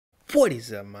What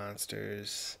is up,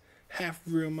 monsters? Half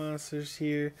Real Monsters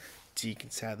here. Dee can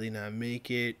sadly not make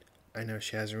it. I know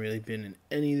she hasn't really been in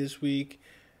any this week.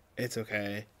 It's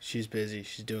okay. She's busy.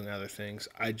 She's doing other things.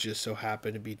 I just so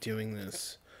happen to be doing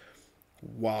this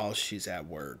while she's at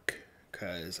work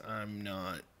because I'm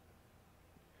not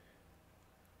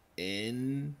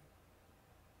in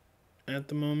at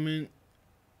the moment.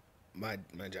 My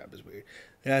job is weird.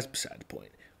 That's beside the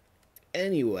point.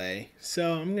 Anyway,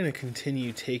 so I'm going to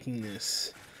continue taking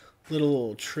this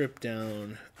little trip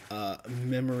down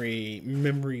memory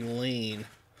lane.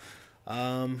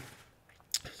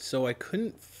 So I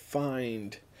couldn't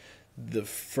find the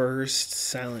first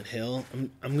Silent Hill.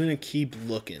 I'm going to keep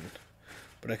looking,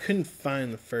 but I couldn't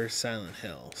find the first Silent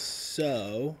Hill.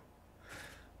 So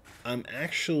I'm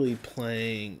actually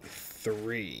playing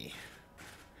 3.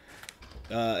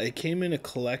 It came in a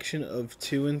collection of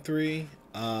 2 and 3.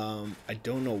 I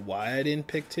don't know why I didn't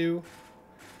pick 2.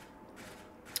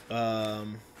 I've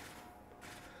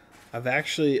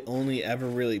actually only ever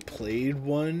really played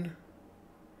 1.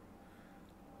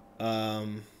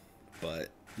 But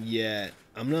yeah,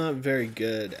 I'm not very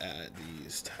good at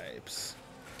these types.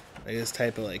 Like this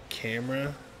type of like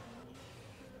camera.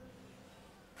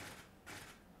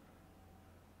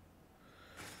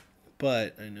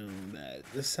 But I know that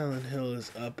the Silent Hill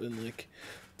is up in like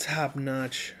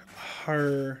top-notch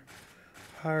horror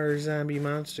zombie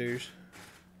monsters.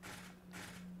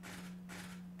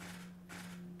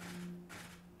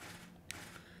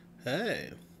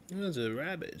 Hey, there's a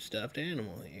rabbit stuffed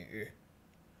animal here.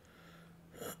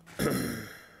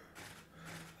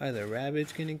 Are the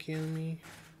rabbits gonna kill me?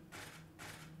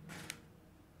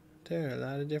 There are a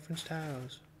lot of different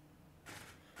styles.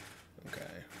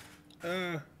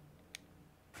 Okay.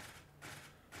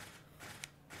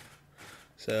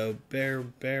 So bear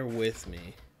with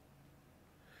me.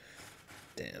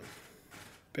 Damn.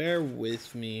 Bear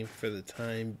with me for the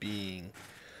time being.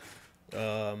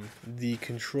 The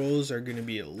controls are gonna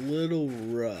be a little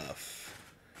rough.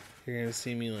 You're gonna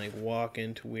see me like walk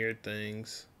into weird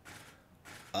things.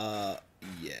 Yeah,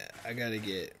 I gotta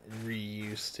get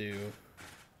re-used to.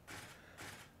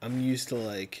 I'm used to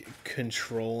like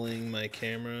controlling my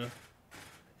camera.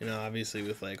 You know, obviously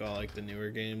with like all like the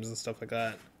newer games and stuff like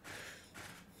that.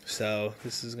 So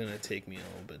this is gonna take me a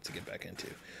little bit to get back into.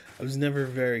 I was never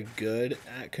very good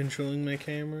at controlling my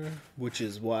camera, which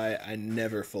is why I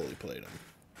never fully played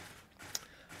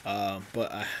them.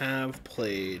 But I have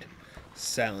played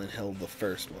Silent Hill, the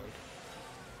first one.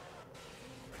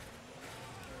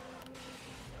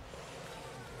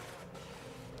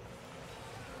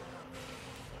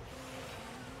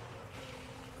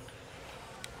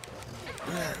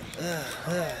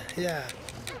 Yeah.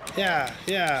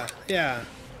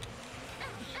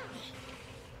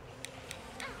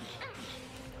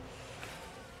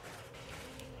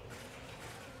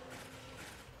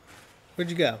 Where'd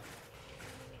you go?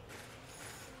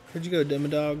 Where'd you go,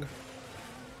 Demodog?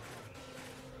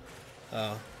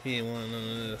 Oh, he ain't want none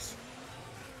of this.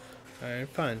 Alright,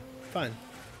 fine.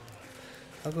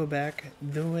 I'll go back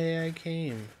the way I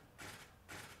came.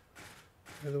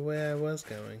 Or the way I was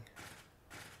going.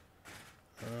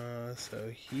 So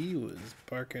he was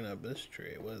barking up this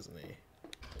tree, wasn't he?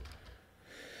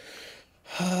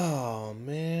 Oh,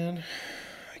 man.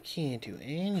 I can't do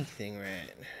anything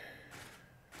right.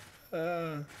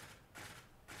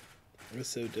 It's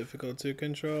so difficult to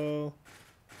control.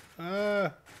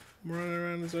 I'm running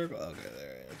around in a circle. Okay, there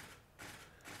I am.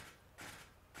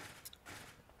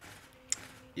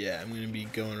 Yeah, I'm gonna be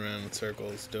going around in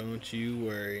circles. Don't you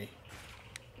worry.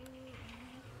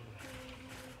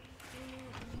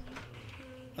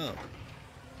 Oh.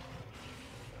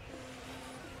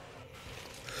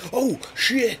 Oh,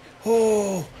 shit!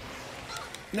 Oh!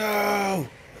 No!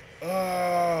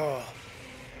 Oh!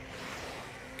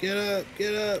 Get up!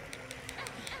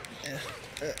 Yeah.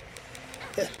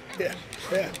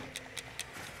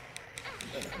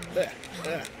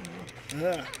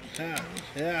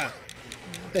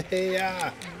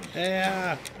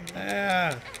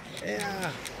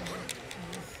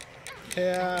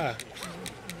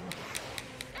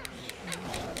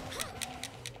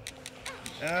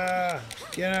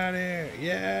 Get out of here.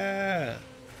 Yeah.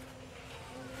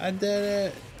 I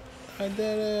did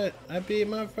it. I beat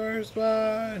my first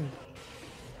one.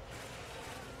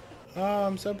 Oh,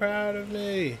 I'm so proud of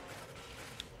me.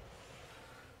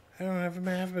 I don't have a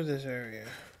map of this area.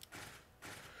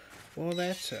 Well,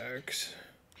 that sucks.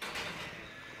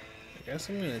 I guess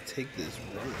I'm gonna take this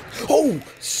road. Oh,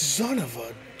 son of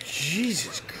a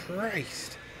Jesus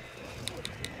Christ.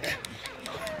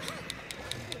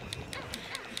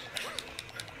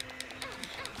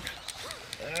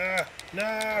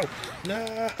 No!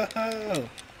 No!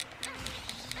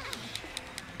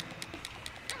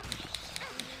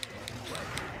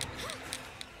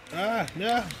 Ah,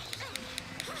 no!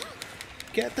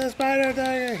 Get the spider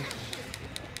thing!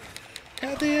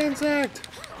 Get the insect!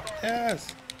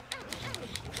 Yes!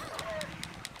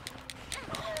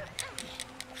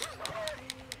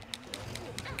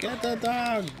 Get the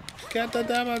dog! Get the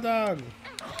demo dog!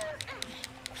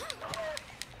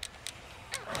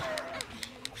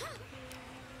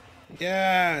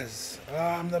 Yes! Oh,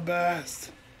 I'm the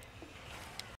best!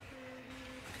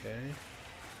 Okay.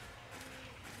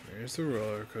 There's the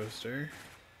roller coaster.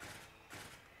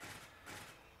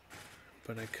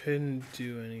 But I couldn't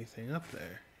do anything up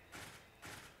there.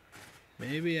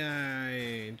 Maybe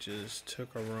I just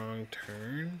took a wrong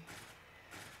turn?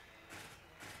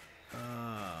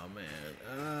 Oh,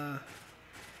 man.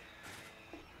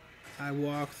 I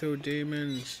walk through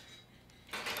demons.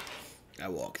 I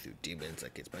walk through demons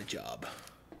like it's my job.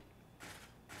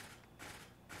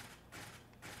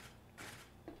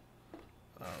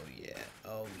 Oh, yeah.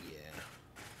 Oh, yeah.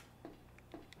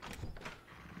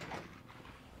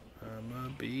 I'm a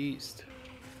beast.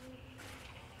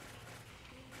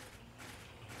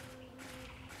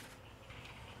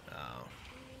 Oh.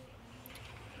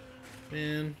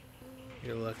 Man,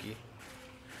 you're lucky.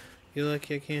 You're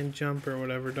lucky I can't jump or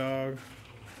whatever, dog.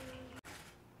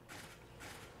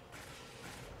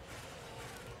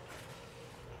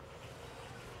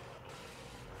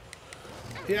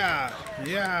 Yeah,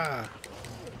 yeah.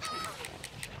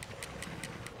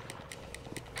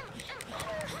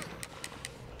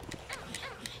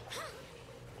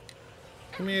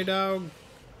 Come here, dog.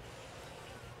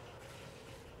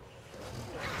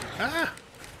 Ah!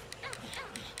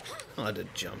 I'll let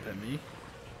it jump at me.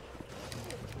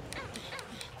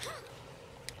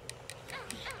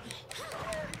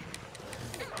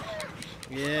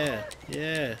 Yeah,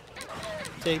 yeah.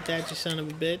 Take that, you son of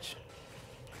a bitch.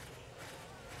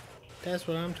 That's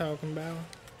what I'm talking about.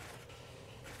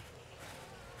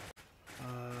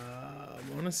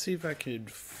 I want to see if I could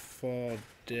fall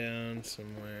down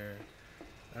somewhere.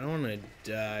 I don't want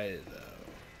to die, though.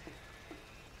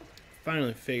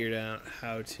 Finally figured out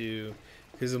how to,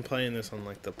 because I'm playing this on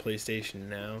like the PlayStation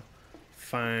now.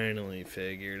 Finally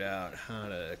figured out how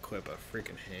to equip a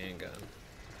freaking handgun.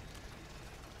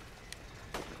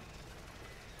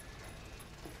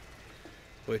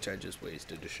 Which I just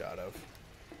wasted a shot of.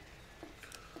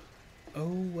 Oh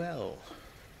well.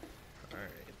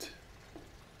 Alright.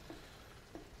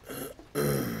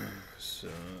 So...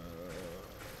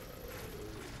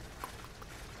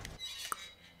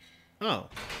 Oh.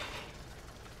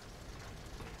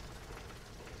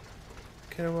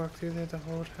 Could have walked through there the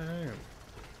whole time.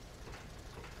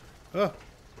 Oh.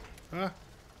 Ah.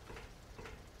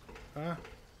 Ah.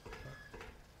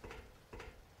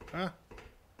 Ah.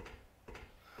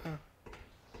 Ah.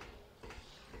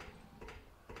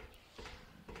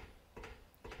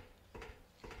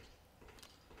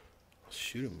 I'll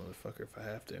shoot a motherfucker if I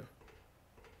have to.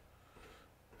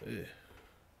 Ugh. This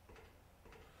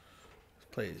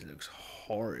place looks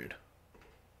horrid.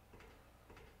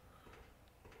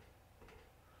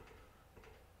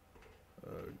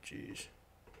 Oh, jeez.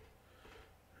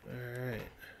 Alright.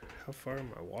 How far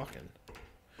am I walking?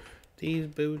 These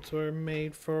boots were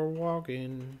made for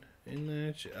walking in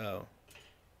that oh.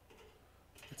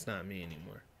 It's not me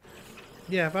anymore.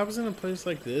 Yeah, if I was in a place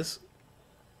like this,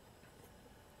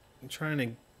 trying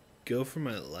to go for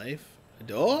my life.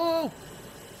 Oh!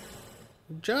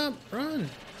 Jump! Run!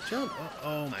 Jump!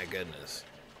 Oh my goodness.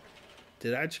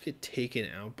 Did I just get taken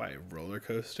out by a roller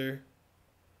coaster?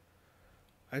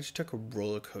 I just took a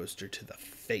roller coaster to the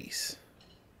face.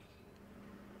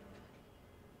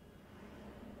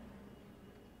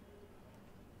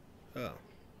 Oh.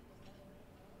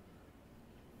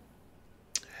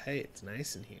 Hey, it's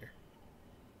nice in here.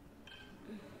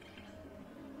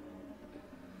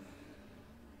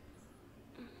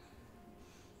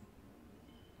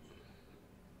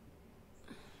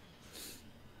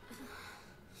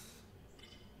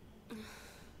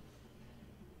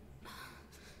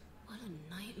 What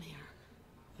a nightmare.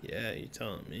 Yeah, you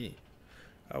telling me.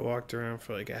 I walked around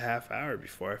for like a half hour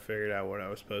before I figured out what I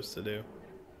was supposed to do.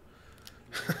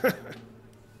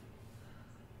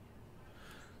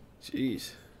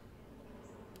 Jeez.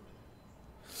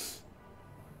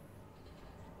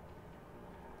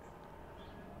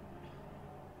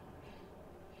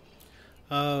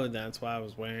 Oh, that's why I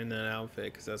was wearing that outfit,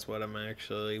 because that's what I'm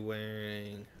actually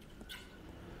wearing.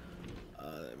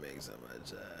 Oh, that makes so much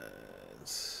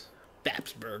sense.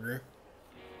 Fapsburger.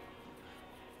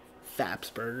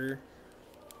 Fapsburger.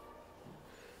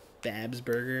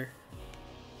 Babsburger.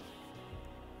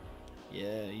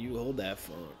 Yeah, you hold that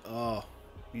phone. Oh,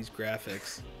 these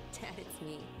graphics. Dad, it's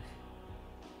me.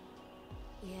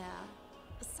 Yeah.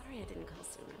 Sorry I didn't call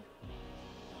sooner.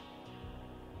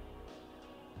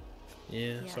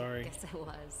 Yeah, sorry. I guess I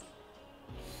was.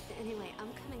 Anyway,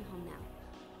 I'm coming home now.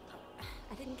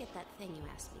 I didn't get that thing you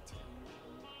asked me to.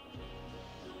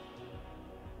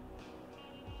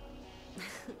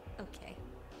 Okay.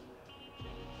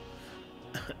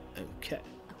 Okay.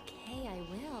 Okay, I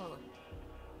will.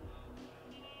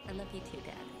 I love you too,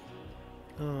 Dad.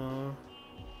 Aww.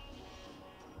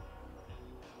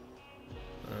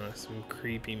 Oh, some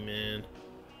creepy man.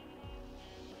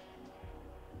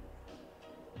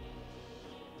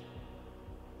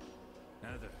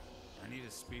 Heather, I need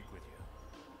to speak with you.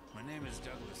 My name is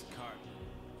Douglas Carton.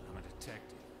 I'm a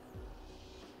detective.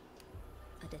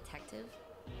 A detective?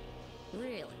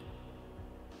 Really?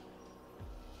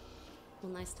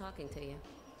 Well, nice talking to you.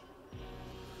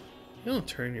 You don't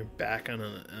turn your back on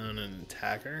an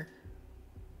attacker.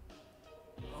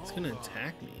 He's gonna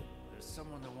attack me. There's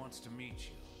someone that wants to meet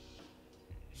you.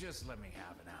 Just let me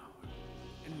have an hour.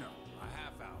 No, a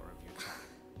half hour of your time.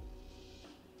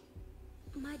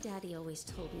 My daddy always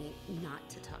told me not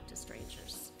to talk to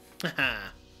strangers.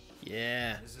 Haha.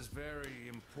 Yeah. This is very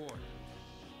important.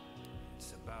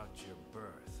 It's about your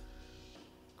birth.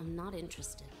 I'm not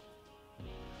interested.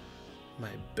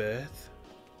 My birth?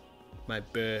 My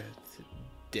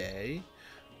birthday?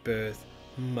 Birth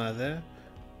mother?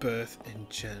 Birth in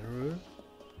general?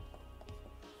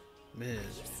 Man. Are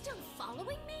you still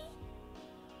following me?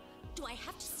 Do I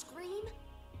have to scream?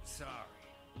 Sorry.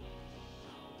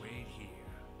 I'll wait here.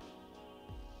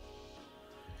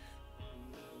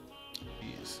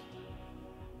 Jeez.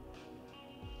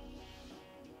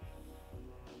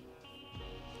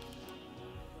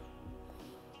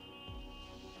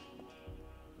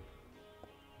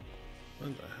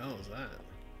 What the hell is that?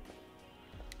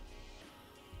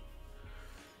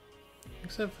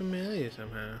 Except familiar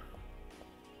somehow.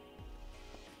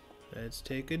 Let's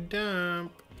take a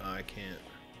dump. Oh, I can't.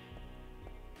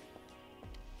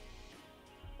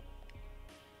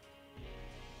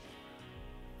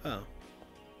 Oh.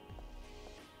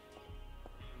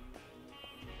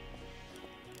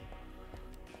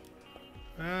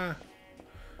 Ah.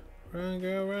 Run,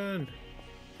 girl, run.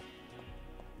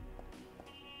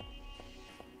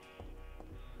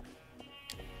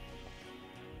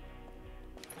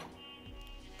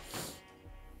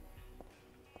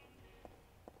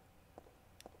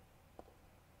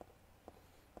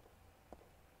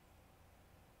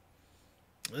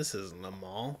 This isn't a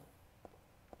mall.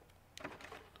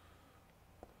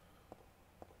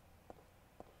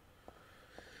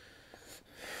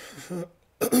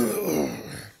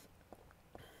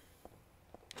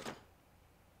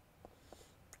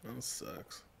 That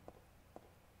sucks.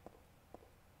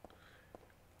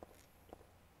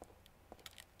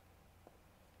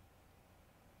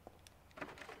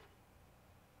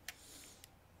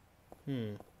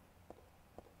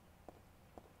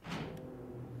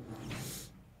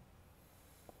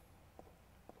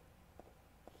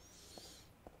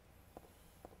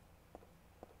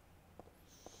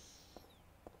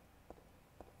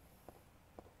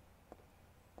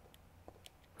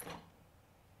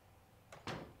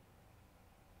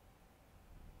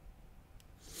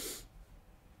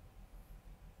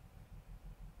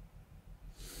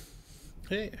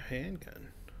 Hey, a handgun.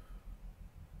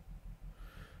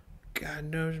 God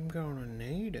knows I'm gonna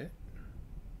need it.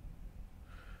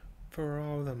 For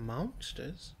all the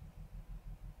monsters.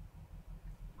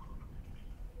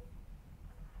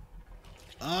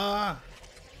 Ah!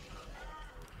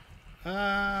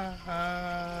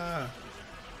 Ah!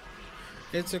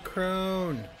 It's a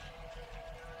crone.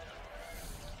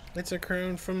 It's a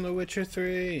crone from The Witcher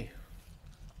 3.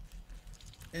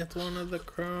 It's one of the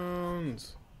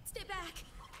crones. Stay back!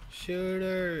 Shoot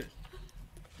her.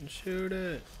 Shoot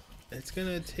it. It's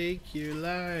gonna take your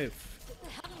life. Get the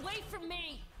hell away from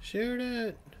me! Shoot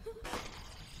it.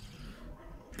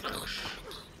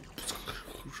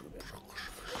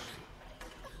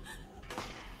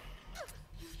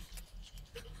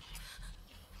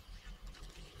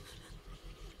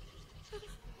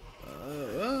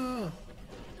 Oh.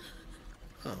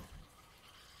 Oh.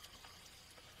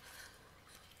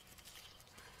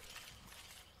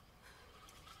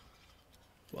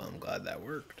 Well, I'm glad that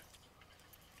worked.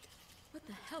 What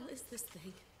the hell is this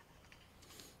thing?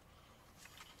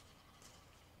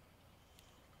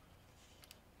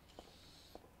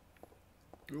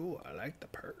 Ooh, I like the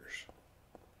purse.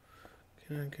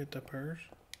 Can I get the purse?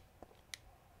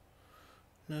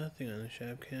 Nothing on the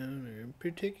shop counter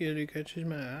particularly catches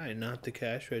my eye. Not the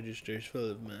cash registers full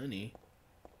of money.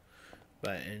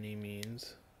 by any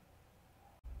means.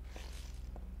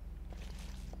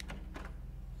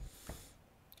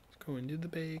 Let's go into the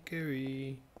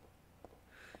bakery.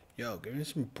 Yo, give me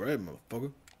some bread,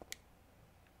 motherfucker.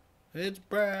 It's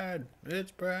bread.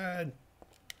 It's bread.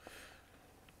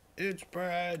 It's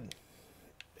bread.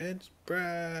 It's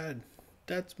bread.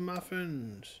 That's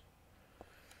muffins.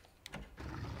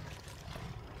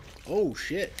 Oh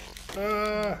shit.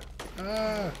 Ah.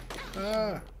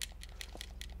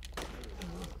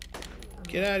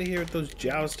 Get out of here with those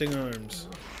jousting arms.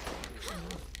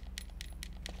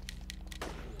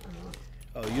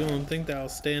 Oh, you don't think that I'll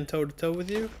stand toe to toe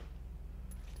with you?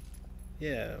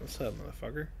 Yeah, what's up,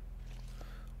 motherfucker?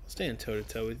 I'll stand toe to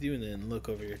toe with you and then look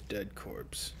over your dead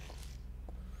corpse.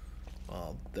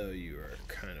 Although you are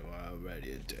kind of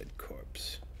already a dead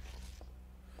corpse.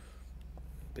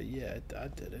 But yeah, I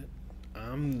did it.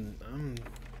 I'm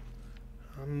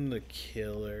the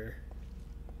killer.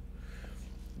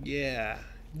 Yeah,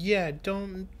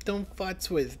 don't futz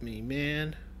with me,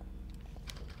 man.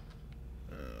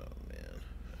 Oh man,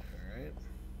 all right.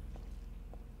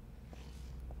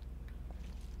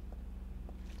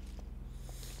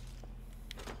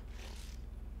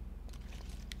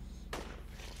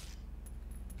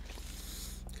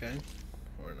 Okay,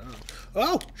 or not.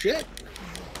 Oh shit!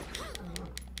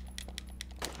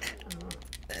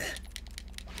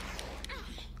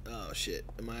 Oh shit!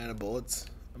 Am I out of bullets?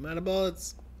 I'm out of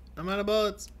bullets. I'm out of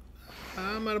bullets.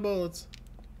 I'm out of bullets.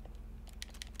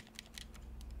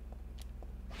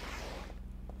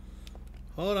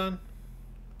 Hold on.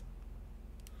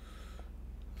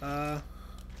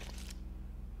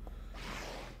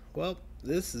 Well,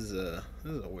 this is a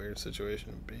weird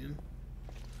situation to be in.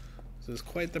 This is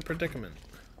quite the predicament.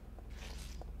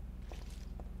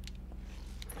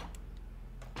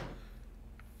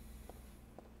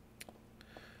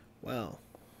 Well,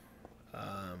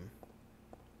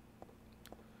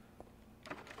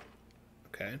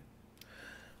 okay.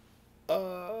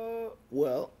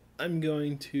 Well, I'm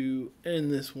going to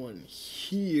end this one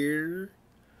here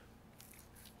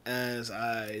as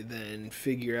I then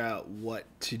figure out what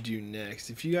to do next.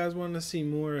 If you guys want to see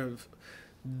more of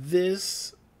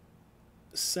this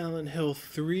Silent Hill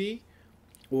 3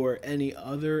 or any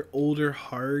other older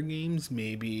horror games,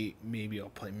 maybe I'll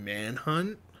play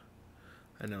Manhunt.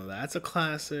 I know that's a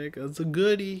classic. That's a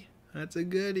goodie. That's a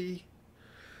goodie.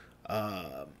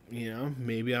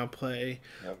 Maybe I'll play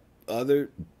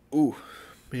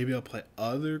maybe I'll play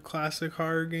other classic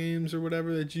horror games or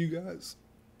whatever that you guys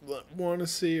want to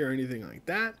see or anything like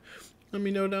that. Let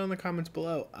me know down in the comments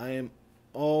below. I am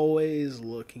always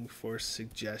looking for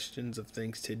suggestions of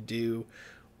things to do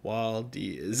while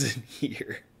D is in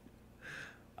here.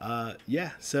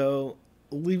 So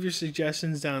leave your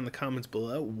suggestions down in the comments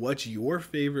below. What's your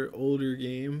favorite older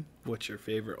game? What's your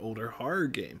favorite older horror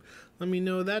game? Let me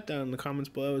know that down in the comments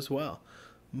below as well.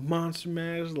 Monster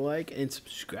Matters, like and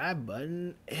subscribe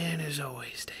button, and as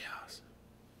always, stay awesome.